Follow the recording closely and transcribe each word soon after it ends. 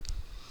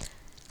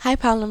Hi,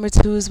 pal number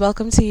twos.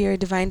 Welcome to your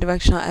divine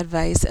directional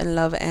advice and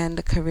love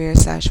and career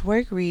slash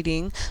work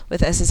reading with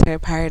Necessary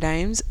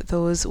Paradigms.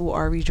 Those who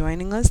are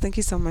rejoining us, thank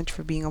you so much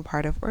for being a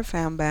part of our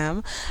fam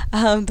bam.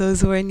 Those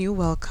who are new,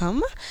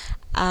 welcome.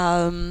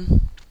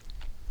 Um,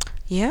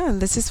 yeah,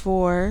 this is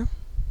for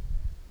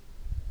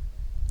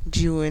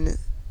June,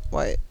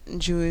 what,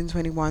 June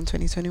 21,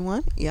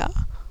 2021? Yeah.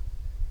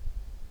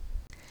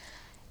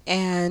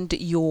 And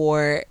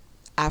your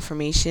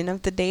affirmation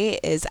of the day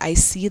is I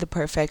see the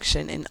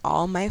perfection in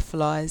all my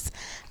flaws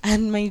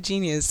and my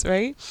genius,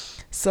 right?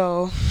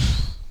 So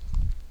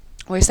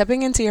we're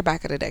stepping into your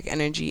back of the deck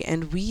energy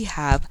and we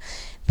have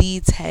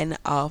the 10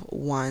 of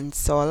wands.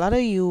 So a lot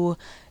of you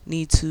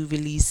need to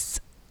release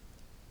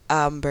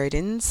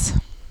burdens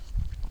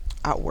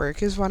at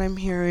work is what I'm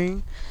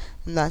hearing.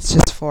 And that's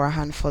just for a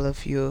handful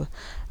of you.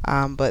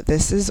 But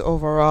this is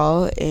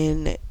overall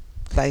in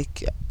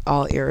like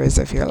all areas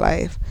of your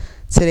life.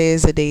 Today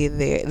is a day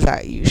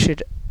that you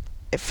should,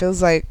 it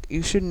feels like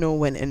you should know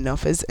when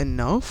enough is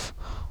enough,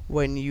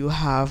 when you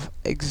have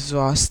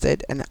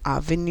exhausted an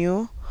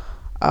avenue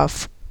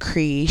of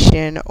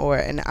creation or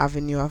an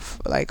avenue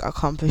of like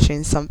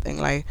accomplishing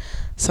something. Like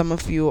some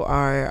of you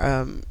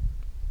are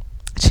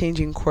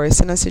changing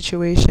course in a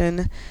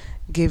situation,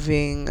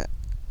 giving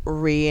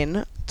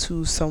reign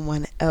to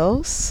someone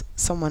else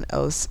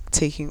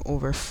taking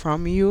over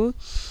from you.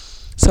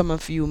 Some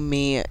of you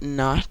may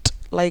not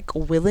like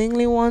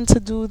willingly want to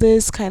do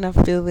this, kind of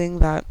feeling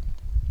that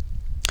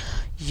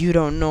you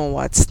don't know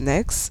what's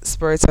next.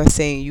 Spirits are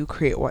saying you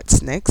create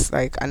what's next.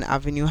 Like an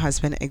avenue has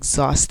been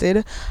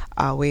exhausted,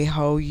 a way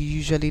how you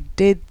usually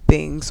did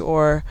things,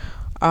 or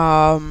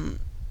um,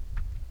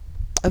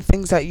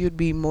 things that you'd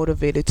be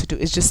motivated to do.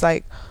 It's just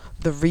like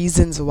the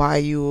reasons why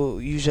you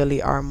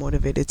usually are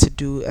motivated to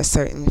do a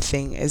certain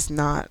thing is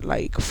not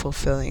like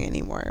fulfilling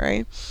anymore,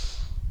 right?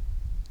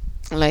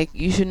 Like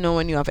you should know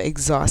when you have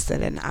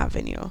exhausted an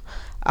avenue.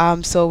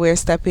 So we're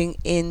stepping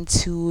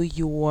into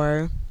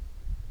your,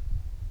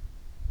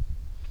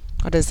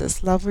 what is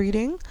this, love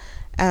reading,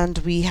 and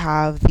we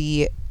have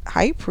the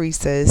high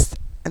priestess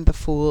and the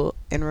fool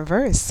in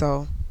reverse.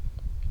 So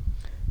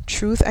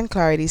truth and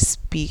clarity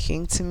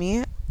speaking to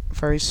me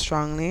very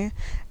strongly.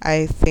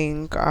 I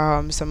think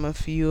some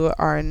of you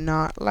are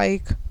not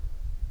like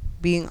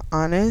being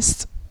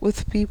honest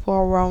with people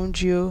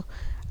around you.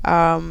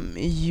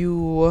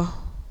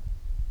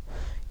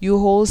 You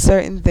hold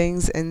certain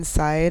things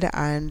inside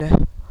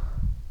and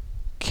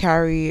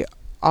carry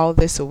all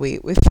this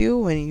weight with you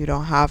when you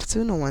don't have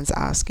to. No one's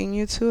asking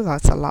you to.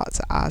 That's a lot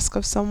to ask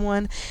of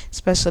someone,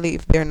 especially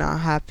if they're not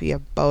happy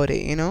about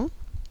it, you know?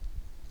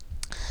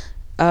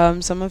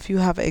 Some of you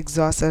have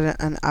exhausted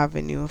an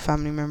avenue.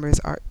 Family members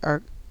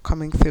are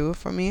coming through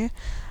for me.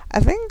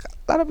 I think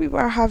a lot of people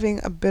are having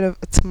a bit of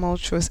a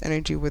tumultuous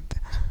energy with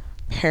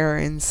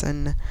parents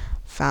and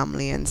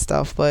family and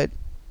stuff, but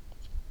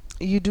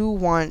you do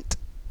want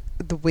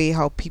the way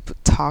how people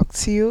talk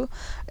to you.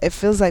 It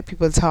feels like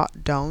people talk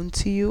down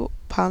to you,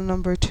 pile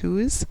number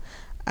twos,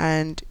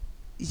 and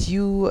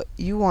you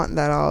want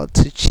that all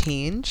to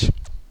change.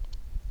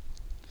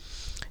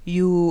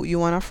 You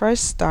want to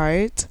first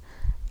start,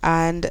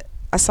 and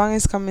a song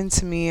is coming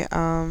to me.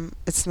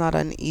 It's not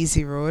an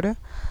easy road.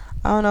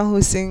 I don't know who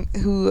is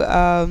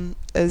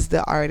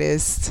the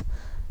artist.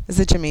 It's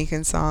a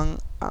Jamaican song.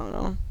 I don't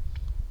know,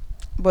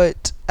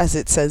 but as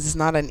it says, it's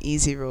not an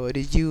easy road.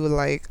 You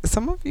like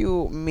some of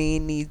you may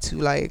need to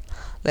like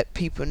let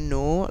people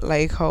know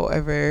like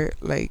however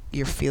like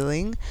you're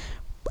feeling,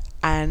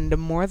 and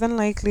more than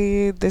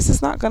likely this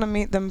is not gonna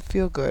make them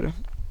feel good.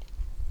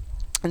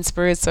 And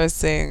spirits are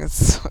saying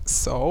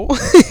so.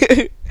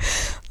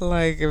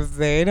 Like if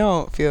they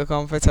don't feel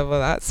comfortable,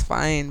 that's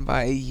fine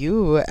by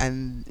you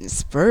and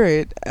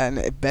spirit, and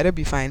it better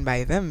be fine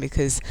by them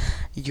because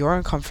you're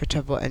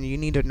uncomfortable and you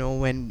need to know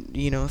when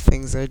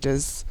things are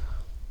just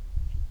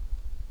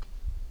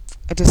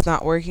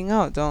not working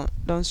out.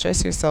 Don't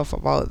stress yourself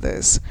about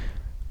this.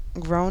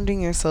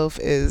 Grounding yourself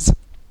is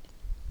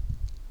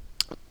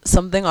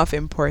something of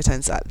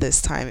importance at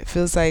this time. It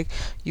feels like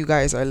you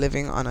guys are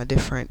living on a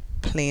different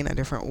plane, a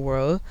different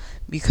world,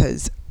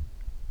 because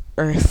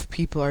earth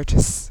people are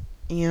just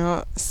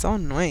so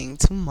annoying,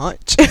 too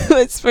much.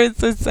 It's first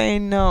to say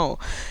no.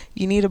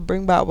 You need to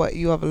bring back what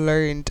you have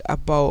learned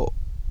about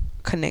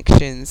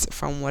connections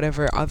from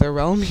whatever other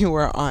realm you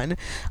were on.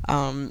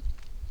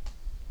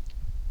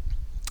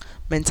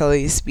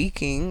 Mentally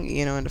speaking,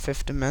 in the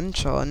fifth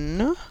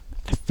dimension,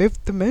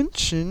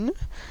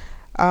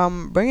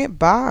 bring it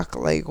back.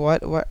 Like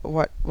what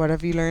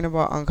have you learned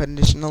about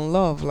unconditional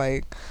love?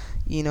 Like,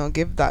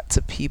 give that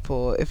to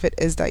people. If it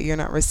is that you're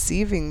not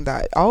receiving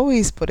that,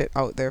 always put it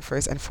out there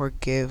first and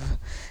forgive.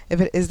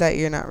 If it is that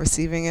you're not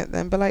receiving it,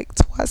 then be like,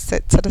 toss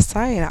it to the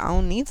side. I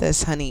don't need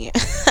this, honey.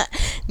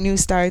 New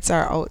starts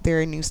are out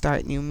there. New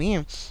start, new me.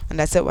 And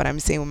that's it. What I'm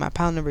saying with my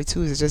pal number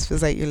two is it just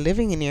feels like you're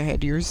living in your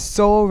head. You're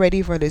so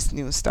ready for this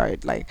new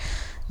start. Like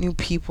new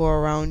people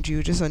around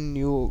you, just a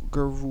new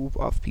group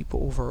of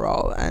people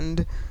overall.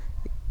 And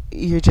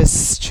you're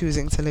just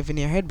choosing to live in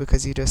your head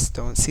because you just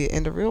don't see it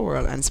in the real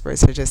world. And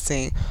spirits are just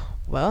saying,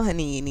 well,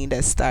 honey, you need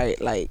to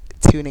start like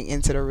tuning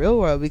into the real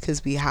world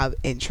because we have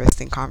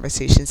interesting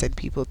conversations and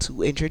people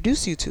to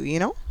introduce you to, you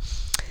know?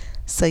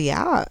 So,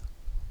 yeah.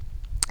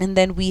 And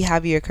then we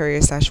have your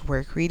career slash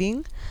work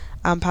reading.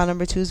 Pile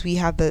number two is we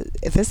have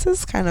this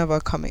is kind of a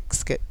comic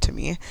skit to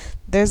me.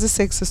 There's a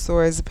Six of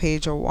Swords, a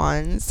Page of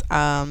Wands,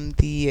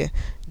 the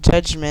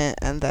Judgment,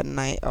 and the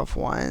Knight of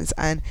Wands.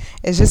 And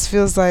it just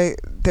feels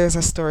like there's a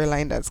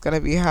storyline that's going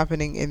to be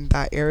happening in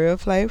that area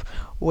of life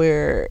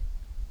where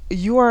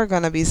you are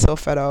going to be so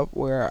fed up,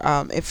 where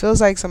it feels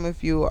like some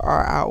of you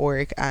are at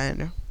work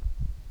and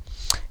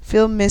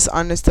feel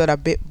misunderstood, a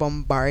bit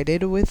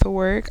bombarded with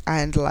work,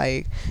 and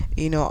like,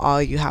 all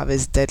you have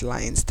is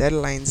deadlines,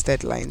 deadlines,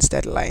 deadlines,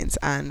 deadlines,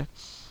 and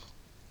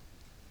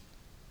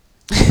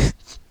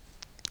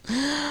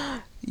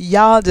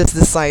y'all just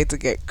decide to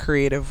get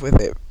creative with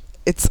it.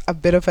 It's a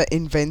bit of an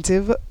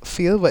inventive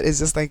feel, but it's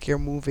just like you're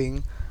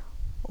moving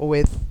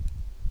with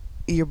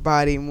your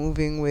body,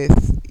 moving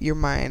with your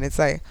mind. It's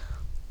like,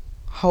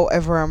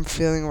 however I'm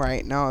feeling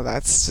right now,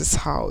 that's just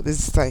how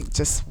this is, like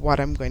just what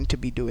I'm going to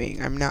be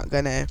doing. I'm not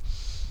gonna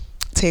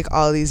take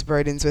all these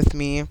burdens with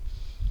me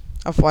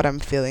of what I'm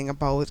feeling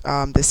about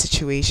the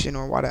situation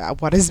or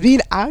what is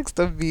being asked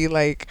of me.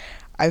 Like,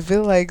 I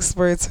feel like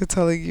spirits are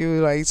telling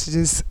you like to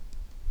just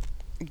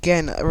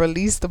again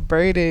release the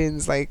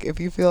burdens. Like, if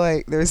you feel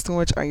like there's too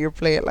much on your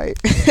plate, like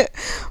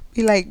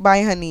be like,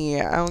 bye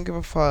honey, I don't give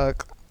a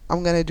fuck.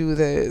 I'm gonna do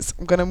this.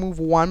 I'm gonna move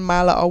 1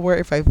 mile an hour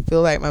if I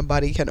feel like my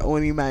body can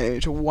only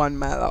manage 1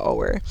 mile an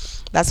hour.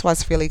 That's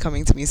what's really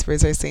coming to me.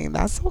 Spirits are saying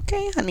that's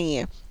okay,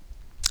 honey.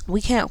 We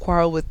can't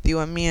quarrel with you.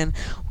 I mean,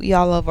 we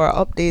all have our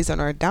up days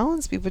and our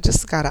downs. People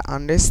just gotta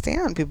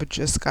understand. People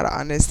just gotta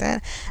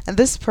understand. And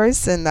this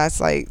person that's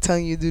like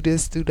telling you do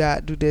this, do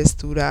that, do this,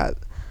 do that,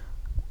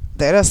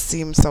 they just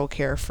seem so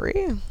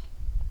carefree,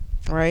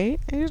 right?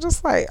 And you're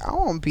just like, I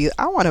want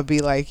to be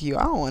like you.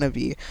 I don't want to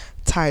be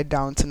tied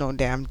down to no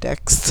damn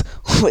decks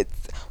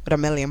with a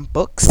million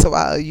books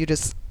while you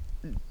just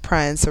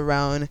prance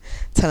around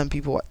telling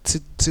people what to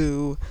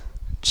do.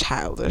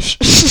 Childish.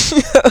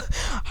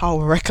 How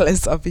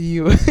reckless of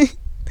you.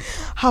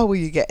 How will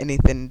you get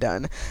anything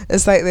done?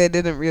 It's like they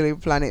didn't really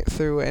plan it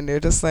through and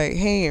they're just like,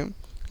 hey,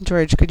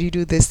 George, could you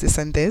do this, this,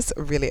 and this?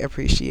 Really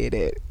appreciate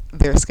it.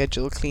 Their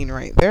schedule clean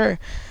right there.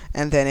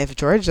 And then if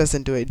George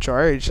doesn't do it,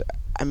 George,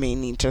 I may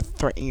need to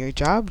threaten your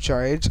job,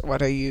 George.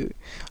 What are you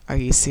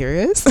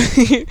serious?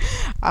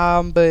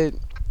 But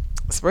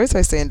spirits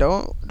are saying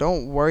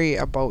don't worry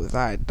about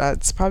that.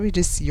 That's probably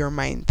just your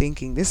mind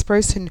thinking. This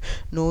person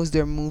knows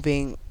they're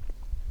moving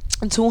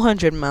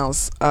 200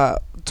 miles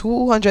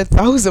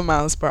 200,000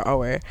 miles per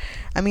hour.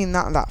 I mean,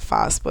 not that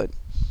fast, but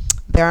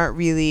they aren't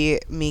really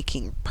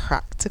making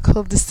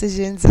practical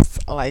decisions.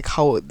 It's like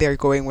how they're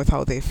going with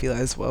how they feel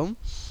as well.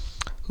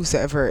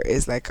 Whosoever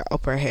is like an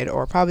upper head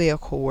or probably a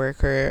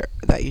coworker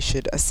that you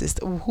should assist,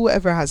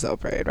 whoever has the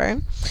upper head,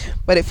 right?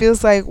 But it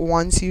feels like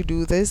once you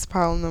do this,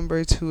 pile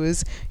number two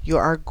is you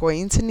are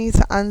going to need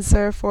to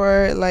answer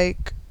for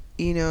like,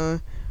 you know,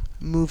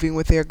 moving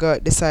with your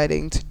gut,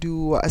 deciding to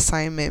do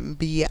assignment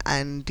B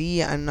and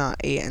D and not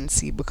A and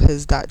C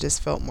because that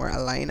just felt more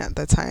aligned at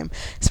the time.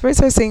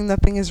 Spirits are saying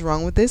nothing is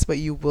wrong with this, but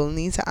you will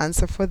need to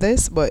answer for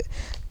this. But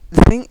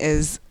the thing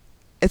is,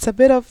 it's a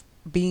bit of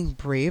being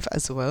brave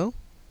as well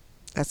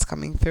that's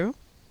coming through.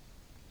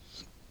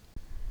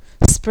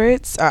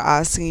 Spirits are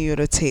asking you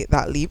to take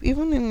that leap,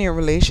 even in your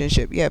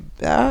relationship. Yeah,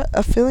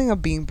 a feeling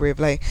of being brave.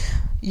 Like,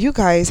 you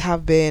guys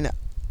have been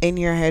in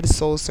your head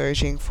soul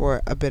searching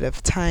for a bit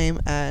of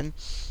time, and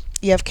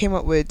you have came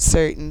up with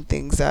certain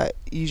things that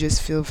you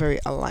just feel very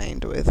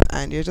aligned with,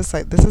 and you're just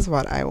like, this is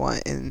what I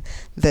want in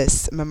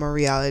this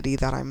memory reality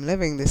that I'm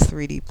living, this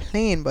 3D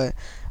plane. But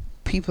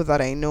people that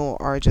I know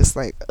are just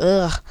like,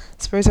 ugh.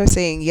 Spirits are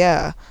saying,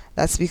 yeah,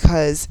 that's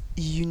because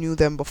you knew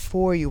them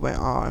before you went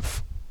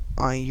off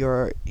on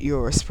your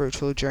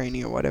spiritual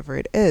journey or whatever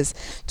it is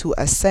to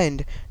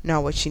ascend.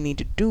 Now what you need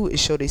to do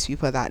is show these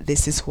people that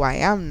this is who I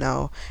am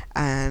now,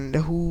 and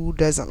who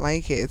doesn't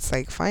like it, it's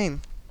like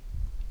fine.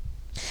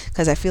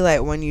 Because I feel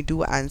like when you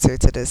do answer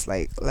to this,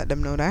 like, let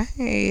them know that,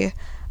 hey,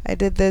 I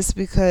did this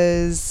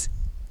because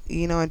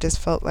I just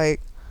felt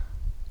like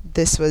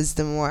this was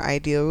the more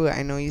ideal route.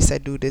 I know you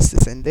said do this,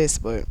 this, and this,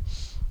 but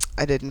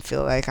I didn't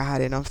feel like I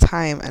had enough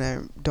time, and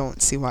I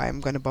don't see why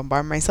I'm going to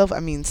bombard myself. I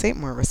mean, say it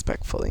more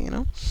respectfully.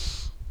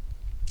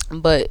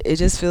 But it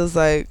just feels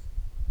like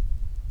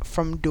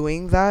from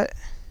doing that,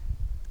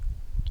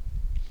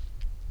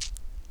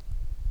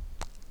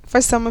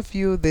 for some of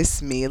you,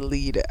 this may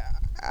lead.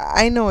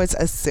 I know it's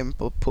a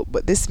simple put,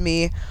 but this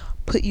may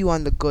put you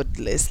on the good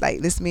list.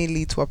 Like, this may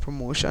lead to a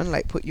promotion,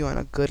 like, put you on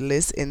a good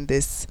list in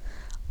this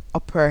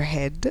upper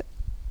head,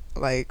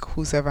 like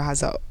whoever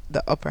has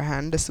the upper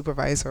hand, the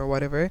supervisor or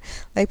whatever,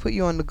 like put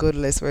you on the good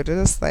list where they're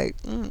just like,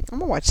 I'm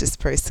gonna watch this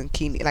person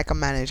keenly, like a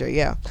manager,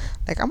 yeah,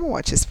 like I'm gonna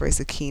watch this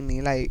person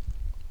keenly, like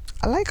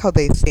I like how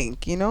they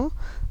think,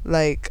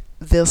 like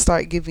they'll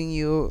start giving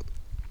you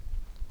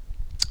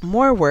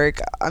more work.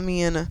 I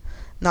mean,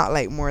 not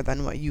like more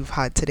than what you've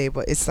had today,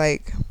 but it's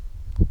like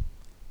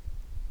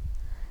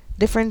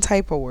different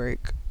type of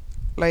work,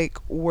 like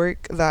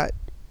work that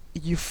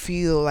you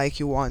feel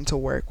like you want to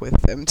work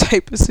with them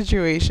type of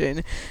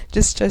situation.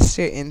 Just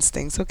your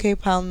instincts. Okay,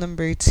 pal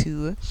number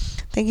two.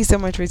 Thank you so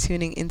much for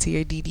tuning into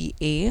your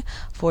DDA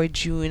for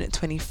June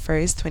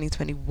 21st,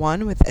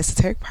 2021 with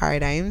Esoteric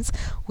Paradigms.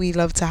 We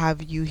love to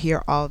have you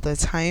here all the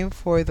time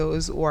for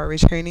those who are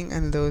returning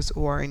and those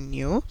who are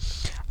new.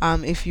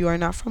 If you are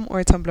not from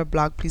our Tumblr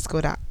blog, please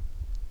go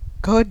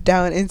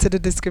down into the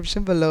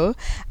description below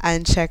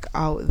and check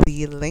out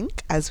the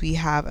link, as we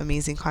have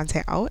amazing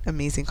content out,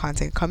 amazing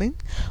content coming.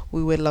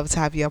 We would love to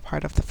have you a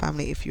part of the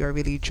family if you are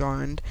really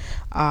drawn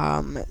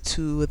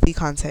to the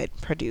content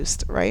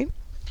produced, right?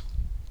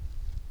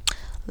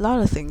 A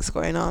lot of things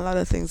going on, a lot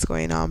of things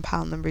going on,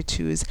 pal number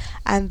twos.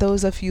 And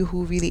those of you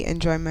who really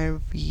enjoy my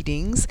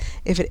readings,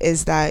 if it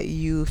is that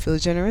you feel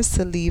generous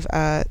to leave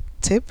a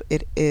tip,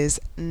 it is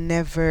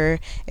never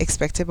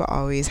expected but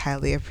always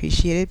highly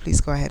appreciated. Please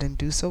go ahead and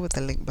do so with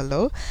the link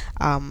below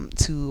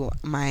to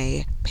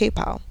my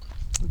PayPal,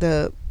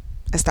 the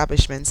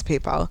establishment's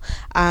PayPal.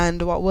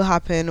 And what will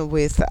happen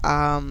with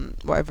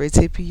whatever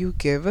tip you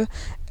give,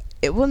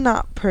 it will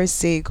not per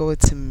se go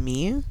to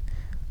me,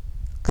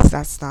 because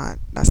that's not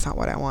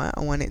what I want.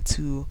 I want it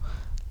to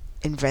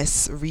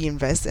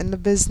reinvest in the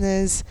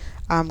business,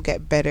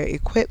 get better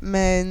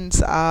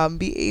equipment,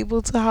 be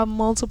able to have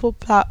multiple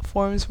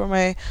platforms for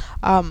my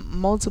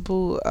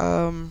multiple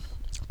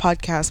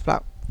podcast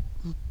plat-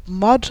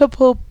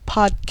 multiple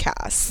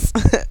podcasts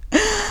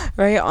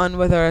right, on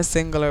whether a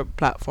singular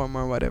platform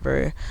or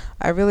whatever.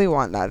 I really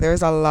want that.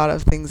 There's a lot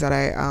of things that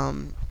I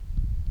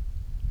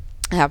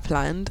have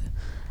planned,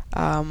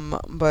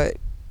 but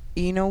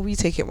we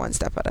take it one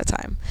step at a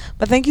time.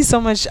 But thank you so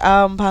much,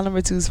 pal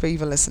number twos, for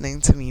even listening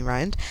to me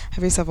rant.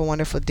 Have yourself a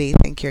wonderful day.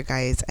 Thank your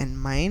guys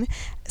and mine.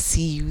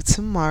 See you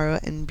tomorrow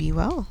and be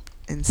well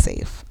and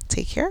safe.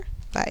 Take care.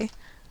 Bye.